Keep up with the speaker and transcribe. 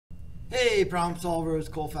Hey, problem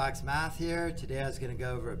solvers, Colfax Math here. Today I was going to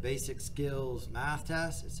go over a basic skills math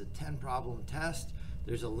test. It's a 10 problem test.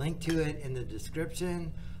 There's a link to it in the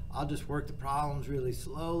description. I'll just work the problems really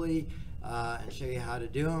slowly and show you how to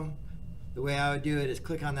do them. The way I would do it is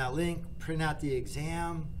click on that link, print out the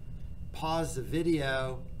exam, pause the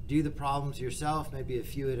video, do the problems yourself, maybe a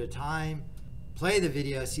few at a time, play the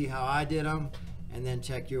video, see how I did them, and then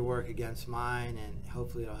check your work against mine, and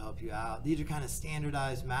hopefully it'll help you out. These are kind of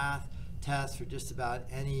standardized math tests for just about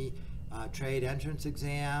any trade entrance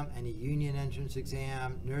exam, any union entrance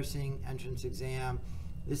exam, nursing entrance exam.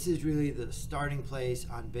 This is really the starting place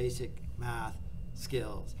on basic math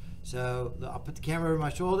skills. So I'll put the camera over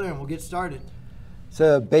my shoulder and we'll get started.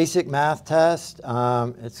 So basic math test,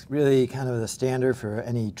 it's really kind of the standard for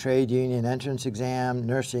any trade union entrance exam,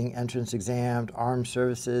 nursing entrance exam, armed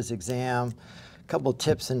services exam. A couple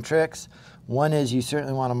tips and tricks. One is you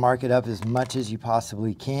certainly want to mark it up as much as you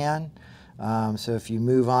possibly can. So if you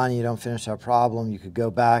move on and you don't finish our problem, you could go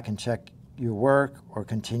back and check your work or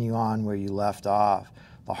continue on where you left off.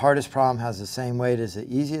 The hardest problem has the same weight as the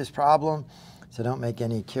easiest problem, so don't make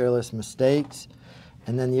any careless mistakes.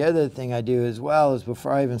 And then the other thing I do as well is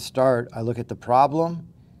before I even start, I look at the problem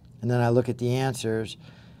and then I look at the answers.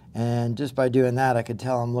 And just by doing that, I could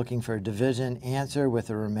tell I'm looking for a division answer with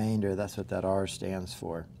a remainder. That's what that R stands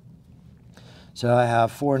for. So I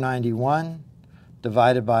have 491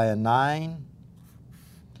 divided by a 9.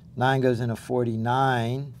 9 goes into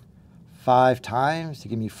 49 5 times to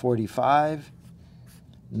give me 45.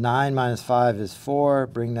 9 minus 5 is 4.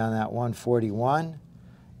 Bring down that 1, 41.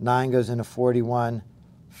 9 goes into 41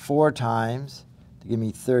 4 times to give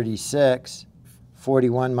me 36.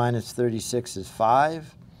 41 minus 36 is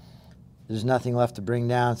 5. There's nothing left to bring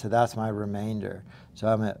down, so that's my remainder. So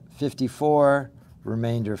I'm at 54,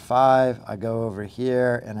 remainder 5. I go over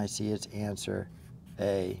here and I see its answer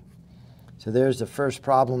A. So there's the first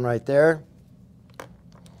problem right there.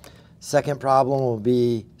 Second problem will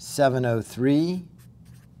be 703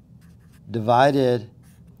 divided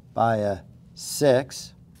by a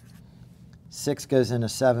 6. 6 goes into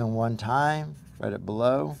 7 one time, write it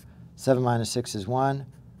below. 7 minus 6 is 1,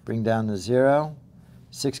 bring down the 0.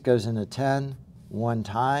 6 goes into 10 one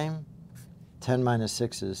time. 10 minus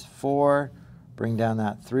 6 is 4, bring down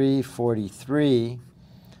that 3, 43.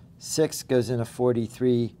 6 goes into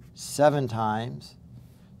 43 7 times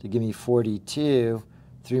to give me 42.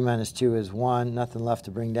 3 minus 2 is 1, nothing left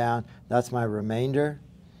to bring down. That's my remainder.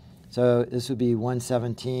 So this would be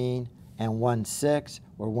 117 and 1 6,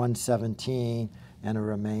 or 117 and a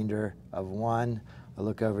remainder of 1. I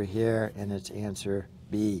look over here and it's answer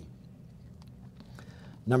B.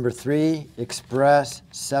 Number 3, express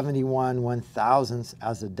 71 1/1000ths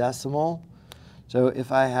as a decimal. So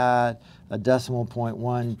if I had a decimal point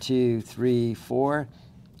 1, 2, 3, 4,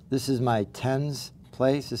 this is my tens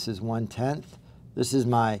place. This is 1/10. This is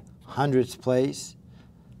my hundredths place.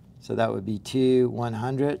 So that would be 2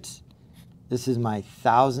 100ths. This is my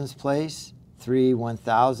thousandths place, 3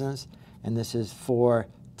 1,000ths, and this is 4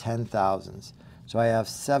 10,000ths. So I have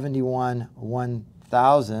 71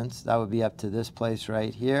 1,000ths. That would be up to this place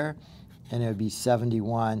right here, and it would be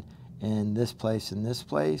 71 in this place and this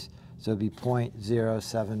place. So it would be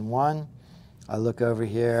 0.071. I look over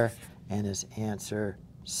here, and it's answer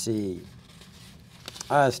C.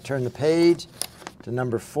 All right, let's turn the page to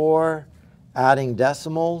number 4, adding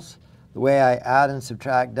decimals. The way I add and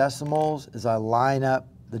subtract decimals is I line up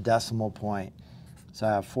the decimal point. So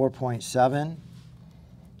I have 4.7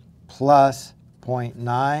 plus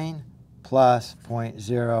 0.9 plus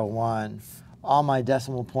 0.01. All my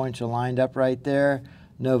decimal points are lined up right there.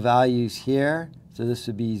 No values here, so this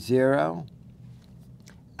would be 0.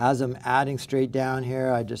 As I'm adding straight down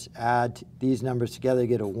here, I just add these numbers together to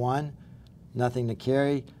get a 1. Nothing to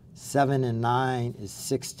carry. 7 and 9 is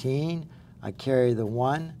 16. I carry the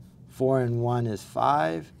 1. 4 and 1 is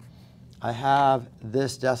 5. I have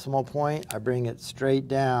this decimal point. I bring it straight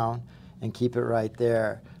down and keep it right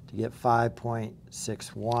there to get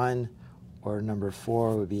 5.61, or number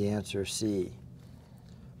 4 would be answer C.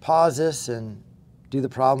 Pause this and do the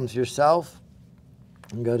problems yourself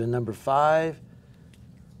and go to number 5.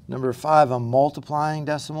 Number 5, I'm multiplying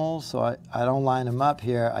decimals, so I don't line them up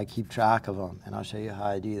here. I keep track of them, and I'll show you how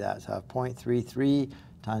I do that. So I have 0.33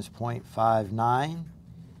 times 0.59.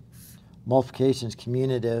 Multiplication is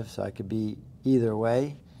commutative, so I could be either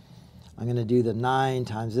way. I'm going to do the 9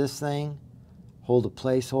 times this thing, hold a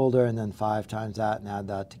placeholder, and then 5 times that, and add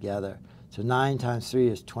that together. So 9 times 3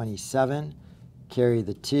 is 27. Carry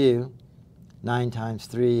the 2. 9 times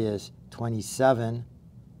 3 is 27.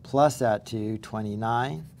 Plus that 2,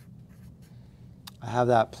 29. I have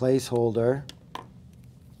that placeholder.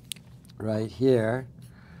 right here.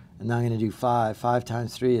 And now I'm going to do 5. 5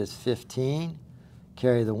 times 3 is 15.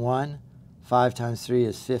 Carry the 1. 5 times 3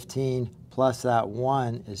 is 15, plus that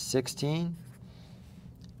 1 is 16.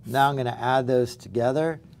 Now I'm going to add those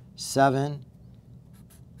together. 7,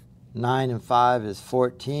 9 and 5 is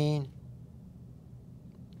 14.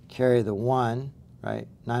 Carry the 1, right?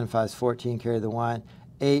 9 and 5 is 14, carry the 1.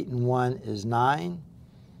 8 and 1 is 9.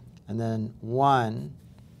 And then 1,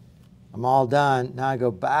 I'm all done. Now I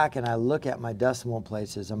go back and I look at my decimal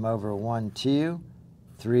places. I'm over 1, 2,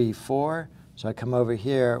 3, 4. So I come over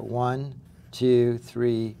here, 1, 2,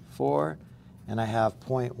 3, 4, and I have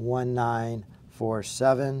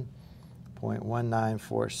 0.1947.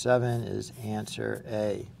 0.1947 is answer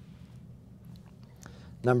A.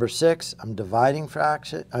 Number 6, I'm dividing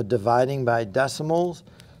by decimals.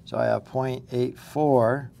 So I have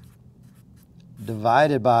 0.84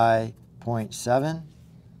 divided by 0.7.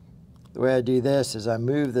 The way I do this is I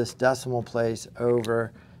move this decimal place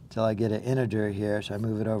over till I get an integer here. So I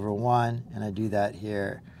move it over 1, and I do that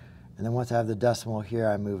here. And then once I have the decimal here,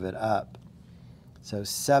 I move it up. So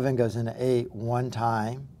 7 goes into 8 one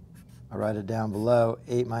time. I'll write it down below.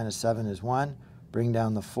 8 minus 7 is 1. Bring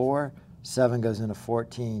down the 4. 7 goes into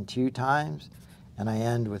 14 2 times. And I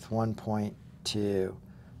end with 1.2.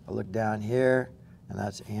 I'll look down here, and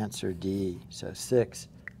that's answer D. So 6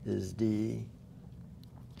 is D.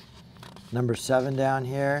 Number 7 down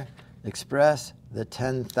here, express the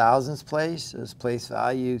 10,000ths place as place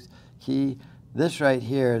values key. This right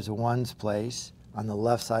here is a ones place on the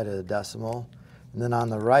left side of the decimal. And then on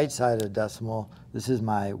the right side of the decimal, this is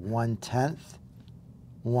my 1/10,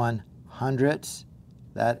 1/100ths.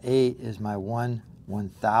 That 8 is my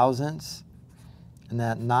 1/1000ths. And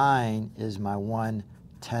that 9 is my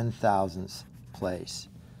 1/10,000ths place.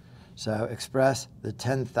 So express the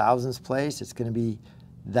 10,000ths place. It's going to be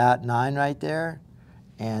that 9 right there,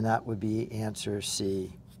 and that would be answer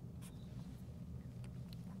C.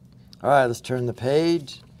 All right, let's turn the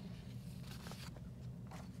page.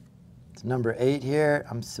 It's number 8 here.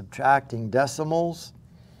 I'm subtracting decimals.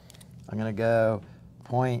 I'm going to go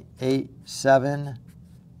 0.87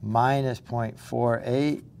 minus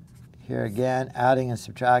 0.48. Here again, adding and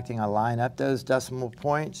subtracting, I line up those decimal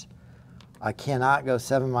points. I cannot go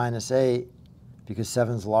 7 minus 8 because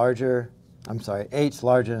 7's larger. I'm sorry, 8's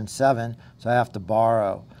larger than 7, so I have to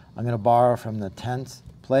borrow. I'm going to borrow from the tenths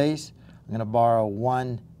place. I'm going to borrow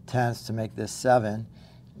 1/10 to make this 7,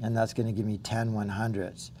 and that's going to give me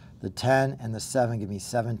 10/100ths. The 10 and the 7 give me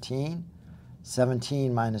 17.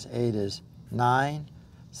 17 minus 8 is 9.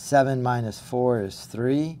 7 minus 4 is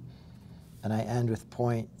 3. And I end with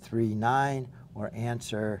 0.39, or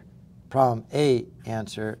answer, problem 8,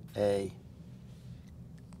 answer A.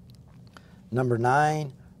 Number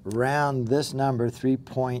 9, round this number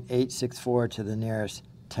 3.864 to the nearest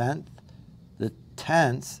tenth. The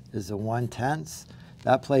tenths is the 1/10.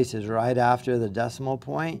 That place is right after the decimal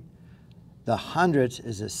point. The hundredths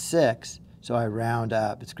is a 6, so I round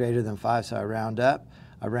up. It's greater than 5, so I round up.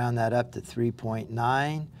 I round that up to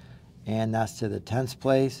 3.9, and that's to the tenths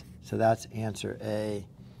place, so that's answer A.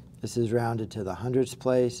 This is rounded to the hundredths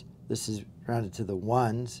place. This is rounded to the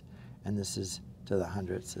ones, and this is to the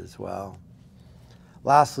hundredths as well.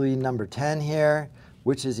 Lastly, number 10 here,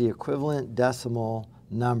 which is the equivalent decimal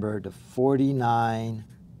number to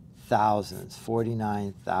 49,000ths.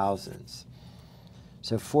 49,000ths.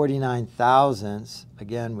 So 49,000ths,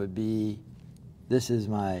 again, would be, this is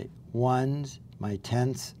my ones, my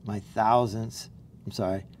tenths, my thousandths. I'm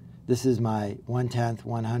sorry. This is my 1/10,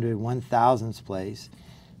 100, 1,000ths place.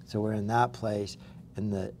 So we're in that place,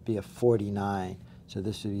 and that'd be a 49. So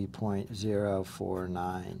this would be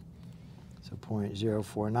 0.049. So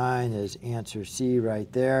 0.049 is answer C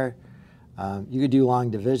right there. You could do long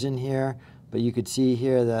division here, but you could see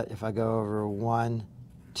here that if I go over 1,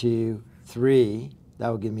 2, 3, that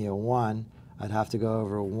would give me a 1. I'd have to go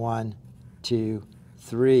over 1, 2,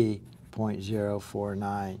 3,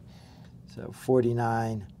 0.049. So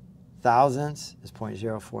 49,000ths is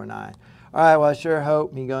 0.049. All right, well, I sure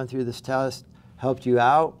hope me going through this test helped you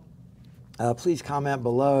out. Please comment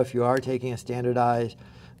below if you are taking a standardized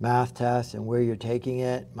math test and where you're taking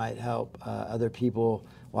it. Might help other people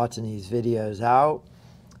watching these videos out.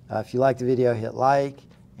 If you like the video, hit like.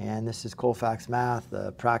 And this is Colfax Math,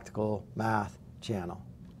 the practical math channel.